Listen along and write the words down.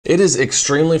It is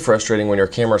extremely frustrating when your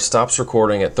camera stops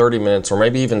recording at 30 minutes or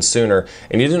maybe even sooner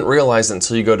and you didn't realize it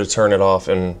until you go to turn it off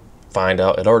and find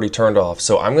out it already turned off.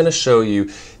 So I'm going to show you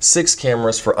 6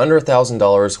 cameras for under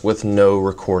 $1,000 with no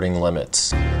recording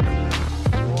limits.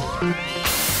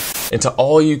 And to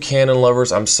all you Canon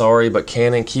lovers, I'm sorry, but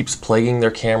Canon keeps plaguing their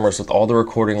cameras with all the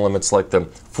recording limits, like the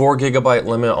 4 GB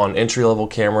limit on entry-level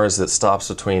cameras that stops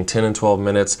between 10 and 12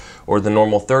 minutes, or the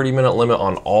normal 30-minute limit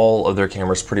on all of their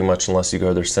cameras pretty much, unless you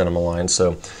go their cinema line.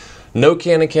 So no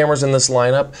Canon cameras in this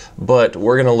lineup, but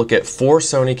we're gonna look at 4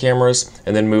 Sony cameras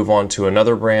and then move on to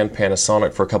another brand,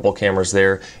 Panasonic, for a couple cameras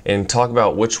there, and talk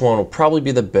about which one will probably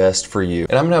be the best for you.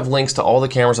 And I'm gonna have links to all the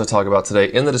cameras I talk about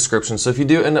today in the description, so if you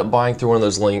do end up buying through one of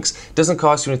those links, it doesn't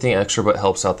cost you anything extra, but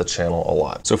helps out the channel a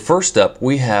lot. So first up,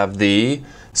 we have the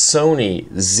Sony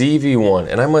ZV-1,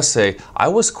 and I must say I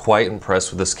was quite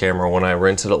impressed with this camera when I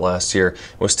rented it last year.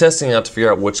 I was testing out to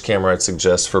figure out which camera I'd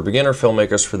suggest for beginner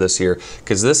filmmakers for this year,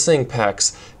 because this thing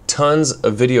packs tons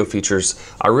of video features.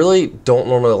 I really don't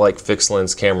normally like fixed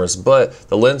lens cameras, but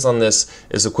the lens on this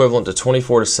is equivalent to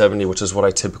 24-70, which is what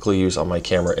I typically use on my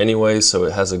camera anyway, so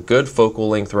it has a good focal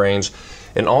length range,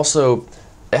 and also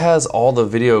it has all the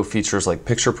video features like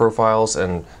picture profiles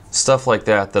and stuff like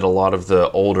that that a lot of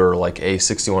the older like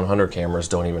A6100 cameras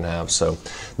don't even have. So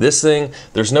this thing,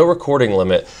 there's no recording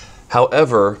limit.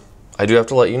 However, I do have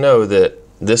to let you know that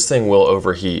this thing will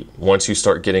overheat once you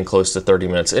start getting close to 30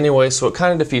 minutes anyway, so it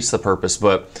kind of defeats the purpose,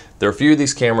 but there are a few of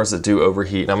these cameras that do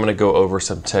overheat, and I'm gonna go over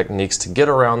some techniques to get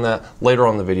around that later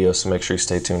on in the video, so make sure you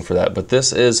stay tuned for that. But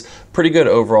this is pretty good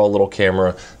overall little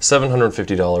camera,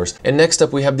 $750. And next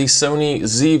up we have the Sony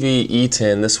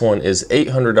ZV-E10. This one is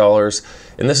 $800,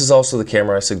 and this is also the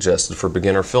camera I suggested for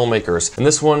beginner filmmakers. And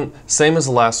this one, same as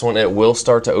the last one, it will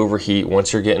start to overheat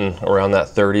once you're getting around that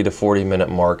 30 to 40 minute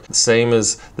mark. Same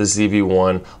as the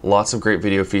ZV-1, lots of great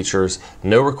video features,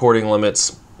 no recording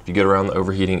limits if you get around the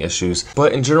overheating issues.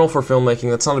 But in general for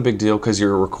filmmaking, that's not a big deal because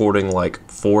you're recording like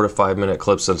 4 to 5 minute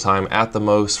clips at a time at the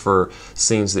most for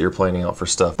scenes that you're planning out for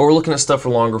stuff. But we're looking at stuff for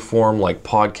longer form like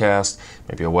podcast,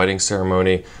 maybe a wedding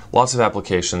ceremony, lots of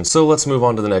applications. So let's move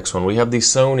on to the next one. We have the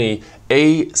Sony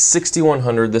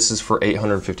A6100. This is for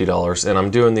 $850, and I'm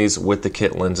doing these with the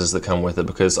kit lenses that come with it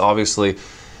because obviously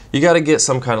you got to get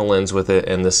some kind of lens with it,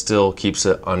 and this still keeps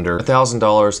it under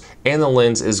 $1,000, and the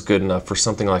lens is good enough for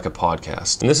something like a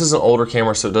podcast. And this is an older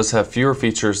camera, so it does have fewer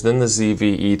features than the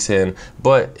ZV-E10,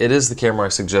 but it is the camera I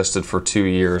suggested for 2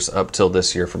 years up till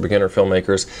this year for beginner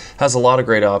filmmakers. Has a lot of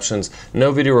great options,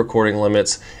 no video recording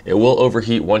limits. It will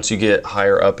overheat once you get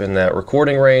higher up in that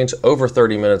recording range, over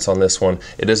 30 minutes on this one.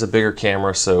 It is a bigger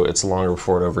camera, so it's longer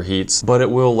before it overheats, but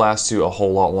it will last you a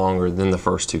whole lot longer than the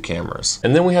first 2 cameras.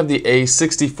 And then we have the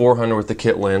A6400 with the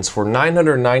kit lens for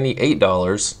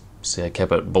 $998. See, I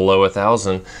kept it below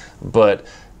 $1,000, but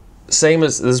same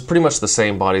as, this is pretty much the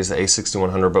same body as the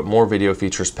A6100, but more video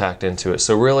features packed into it.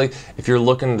 So really, if you're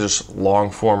looking to just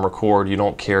long form record, you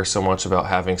don't care so much about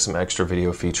having some extra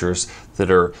video features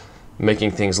that are making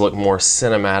things look more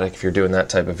cinematic if you're doing that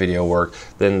type of video work,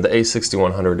 then the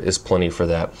A6100 is plenty for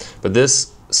that. But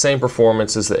this same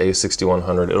performance as the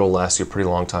A6100, it'll last you a pretty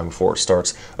long time before it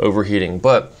starts overheating.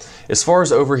 But as far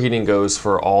as overheating goes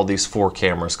for all these 4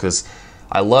 cameras, because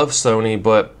I love Sony,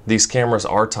 but these cameras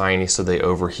are tiny, so they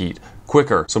overheat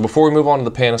quicker. So before we move on to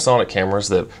the Panasonic cameras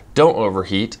that don't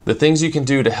overheat, the things you can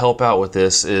do to help out with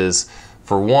this is,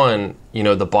 for one, you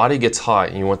know, the body gets hot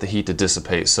and you want the heat to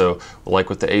dissipate. So like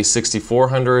with the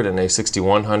A6400 and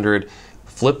A6100,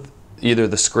 flip either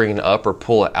the screen up or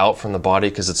pull it out from the body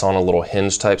because it's on a little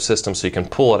hinge type system, so you can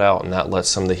pull it out and that lets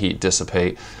some of the heat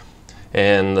dissipate.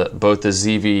 And both the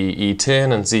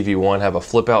ZV-E10 and ZV-1 have a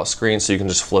flip out screen, so you can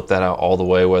just flip that out all the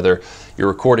way, whether you're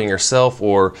recording yourself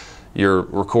or you're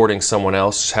recording someone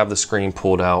else. Just have the screen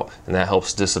pulled out, and that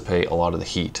helps dissipate a lot of the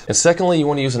heat. And secondly, you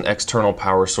want to use an external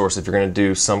power source if you're going to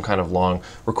do some kind of long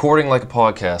recording like a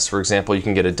podcast. For example, you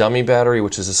can get a dummy battery,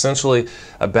 which is essentially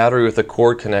a battery with a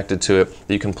cord connected to it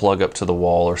that you can plug up to the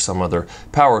wall or some other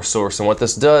power source. And what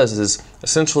this does is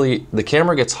essentially the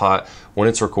camera gets hot when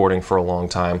it's recording for a long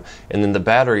time, and then the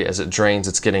battery, as it drains,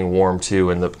 it's getting warm too,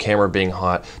 and the camera being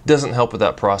hot doesn't help with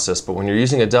that process. But when you're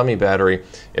using a dummy battery,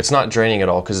 it's not draining at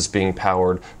all because it's being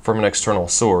powered from an external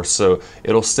source, so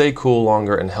it'll stay cool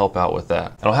longer and help out with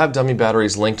that. And I'll have dummy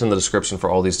batteries linked in the description for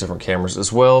all these different cameras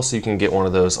as well, so you can get one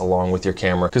of those along with your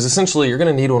camera, because essentially you're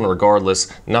going to need one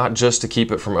regardless, not just to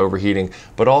keep it from overheating,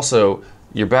 but also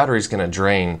your battery's going to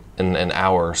drain in an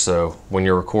hour or so when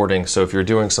you're recording. So if you're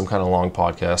doing some kind of long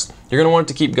podcast, you're going to want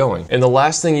it to keep going. And the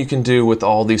last thing you can do with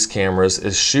all these cameras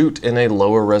is shoot in a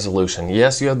lower resolution.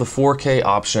 Yes, you have the 4K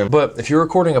option, but if you're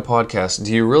recording a podcast,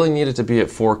 do you really need it to be at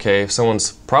 4K if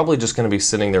someone's probably just going to be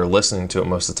sitting there listening to it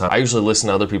most of the time? I usually listen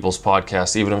to other people's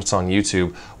podcasts, even if it's on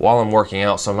YouTube, while I'm working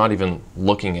out, so I'm not even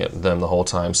looking at them the whole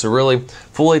time. So really,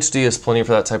 Full HD is plenty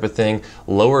for that type of thing.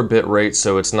 Lower bit rate,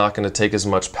 so it's not going to take as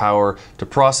much power to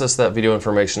process that video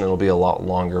information. It'll be a lot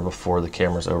longer before the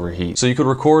cameras overheat. So you could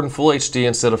record in Full HD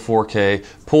instead of 4K,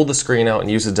 pull the screen out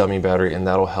and use a dummy battery, and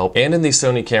that'll help. And in these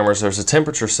Sony cameras, there's a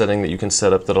temperature setting that you can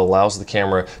set up that allows the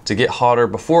camera to get hotter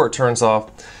before it turns off.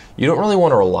 You don't really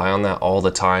want to rely on that all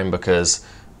the time because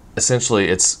essentially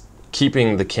it's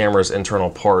keeping the camera's internal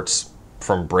parts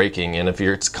from breaking, and if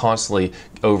it's constantly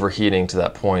overheating to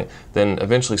that point, then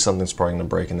eventually something's probably going to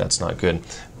break, and that's not good.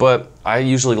 But I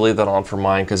usually leave that on for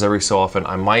mine because every so often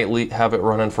I might have it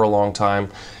running for a long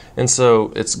time, and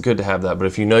so it's good to have that. But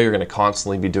if you know you're going to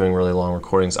constantly be doing really long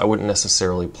recordings, I wouldn't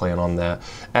necessarily plan on that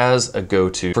as a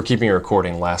go-to for keeping your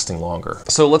recording lasting longer.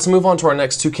 So let's move on to our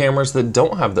next two cameras that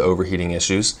don't have the overheating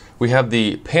issues. We have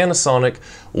the Panasonic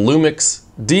Lumix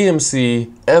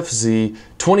DMC FZ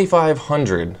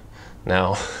 2500.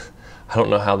 Now, I don't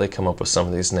know how they come up with some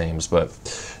of these names,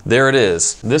 but there it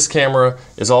is. This camera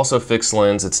is also fixed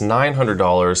lens. It's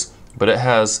 $900, but it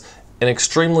has an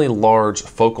extremely large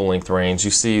focal length range. You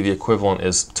see the equivalent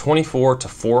is 24 to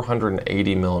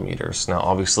 480 millimeters. Now,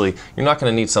 obviously, you're not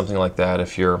gonna need something like that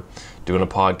if you're doing a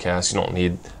podcast. You don't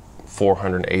need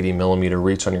 480 millimeter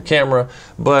reach on your camera,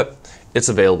 but it's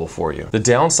available for you. The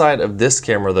downside of this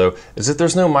camera, though, is that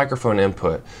there's no microphone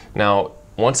input. Now,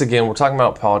 once again, we're talking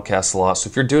about podcasts a lot, so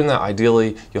if you're doing that,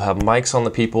 ideally, you'll have mics on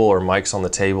the people or mics on the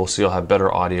table, so you'll have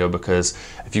better audio, because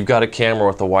if you've got a camera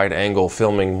with a wide angle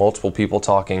filming multiple people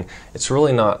talking, it's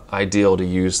really not ideal to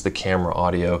use the camera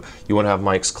audio. You want to have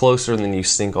mics closer, and then you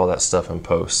sync all that stuff in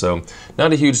post. So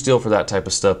not a huge deal for that type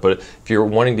of stuff, but if you're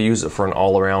wanting to use it for an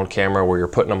all-around camera where you're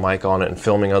putting a mic on it and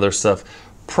filming other stuff,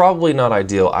 probably not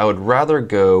ideal. I would rather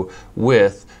go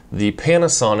with the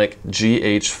Panasonic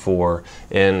GH4,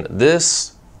 and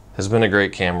this has been a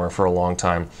great camera for a long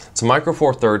time. It's a micro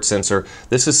four thirds sensor.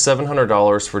 This is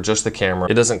 $700 for just the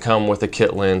camera. It doesn't come with a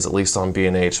kit lens, at least on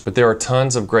B&H, but there are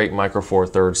tons of great micro four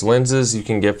thirds lenses you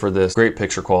can get for this, great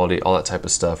picture quality, all that type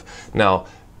of stuff. Now,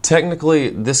 technically,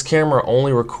 this camera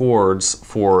only records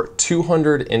for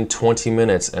 220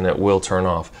 minutes and it will turn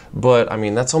off. But I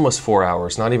mean, that's almost 4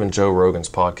 hours. Not even Joe Rogan's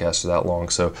podcasts are that long.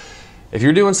 So if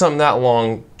you're doing something that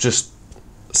long, just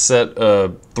set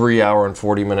a 3 hour and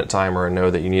 40 minute timer and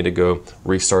know that you need to go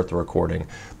restart the recording.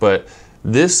 But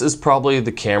this is probably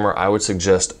the camera I would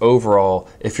suggest overall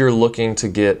if you're looking to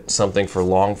get something for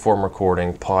long form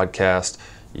recording, podcast,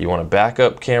 you want a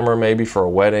backup camera maybe for a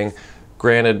wedding.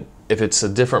 Granted, if it's a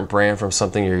different brand from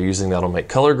something you're using, that'll make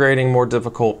color grading more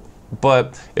difficult,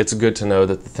 but it's good to know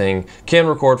that the thing can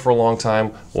record for a long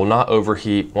time, will not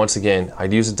overheat. Once again,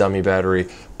 I'd use a dummy battery,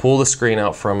 pull the screen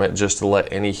out from it just to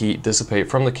let any heat dissipate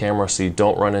from the camera so you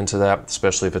don't run into that,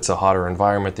 especially if it's a hotter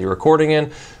environment that you're recording in.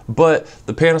 But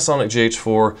the Panasonic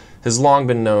GH4 has long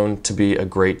been known to be a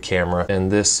great camera,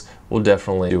 and this will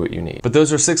definitely do what you need. But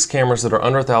those are 6 cameras that are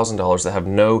under $1,000 that have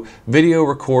no video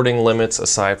recording limits,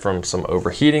 aside from some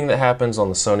overheating that happens on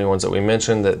the Sony ones that we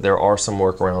mentioned that there are some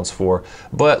workarounds for.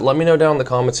 But let me know down in the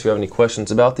comments if you have any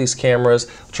questions about these cameras.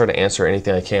 I'll try to answer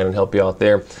anything I can and help you out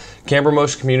there. Camber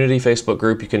Motion Community Facebook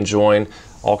group, you can join.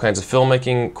 All kinds of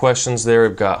filmmaking questions there.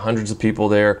 We've got hundreds of people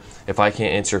there. If I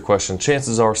can't answer your question,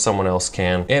 chances are someone else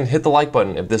can. And hit the like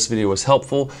button if this video was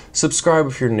helpful. Subscribe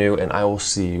if you're new, and I will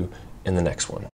see you in the next one.